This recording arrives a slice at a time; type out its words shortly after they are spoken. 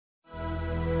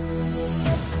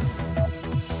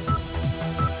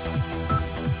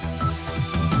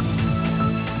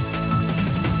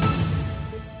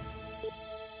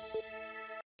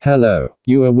Hello,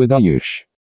 you are with Ayush.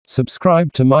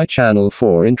 Subscribe to my channel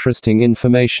for interesting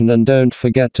information and don't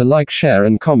forget to like, share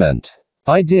and comment.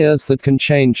 Ideas that can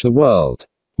change the world.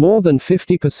 More than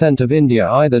 50% of India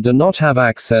either do not have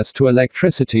access to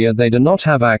electricity or they do not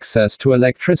have access to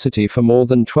electricity for more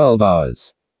than 12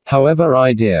 hours. However,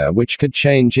 idea which could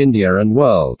change India and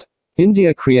world.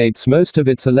 India creates most of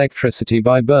its electricity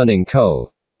by burning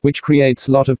coal, which creates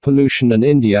lot of pollution, and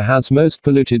India has most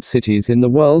polluted cities in the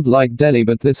world like Delhi,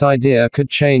 but this idea could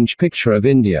change picture of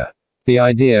India. The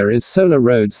idea is solar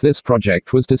roads. This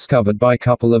project was discovered by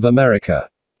couple of America.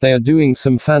 They are doing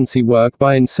some fancy work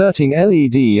by inserting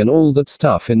LED and all that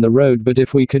stuff in the road, but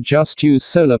if we could just use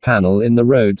solar panel in the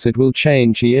roads, it will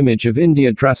change the image of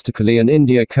India drastically, and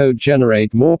India could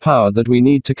generate more power that we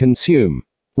need to consume.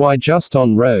 Why just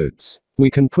on roads?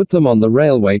 We can put them on the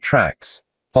railway tracks,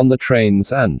 on the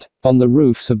trains and on the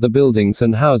roofs of the buildings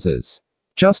and houses.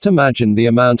 Just imagine the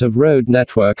amount of road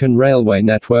network and railway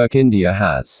network India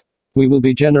has. We will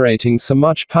be generating so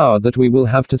much power that we will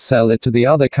have to sell it to the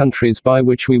other countries, by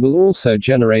which we will also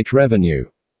generate revenue.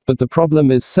 But the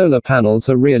problem is solar panels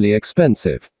are really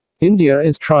expensive. India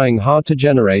is trying hard to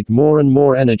generate more and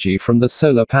more energy from the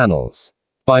solar panels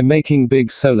by making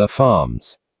big solar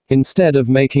farms. Instead of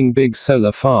making big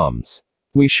solar farms,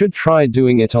 we should try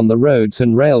doing it on the roads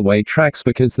and railway tracks,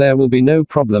 because there will be no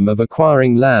problem of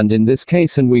acquiring land in this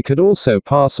case, and we could also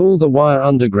pass all the wire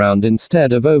underground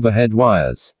instead of overhead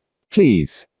wires.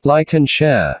 Please like and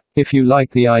share if you like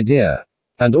the idea,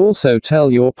 and also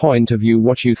tell your point of view,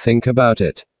 what you think about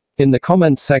it, in the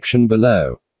comment section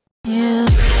below.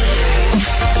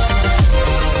 Yeah.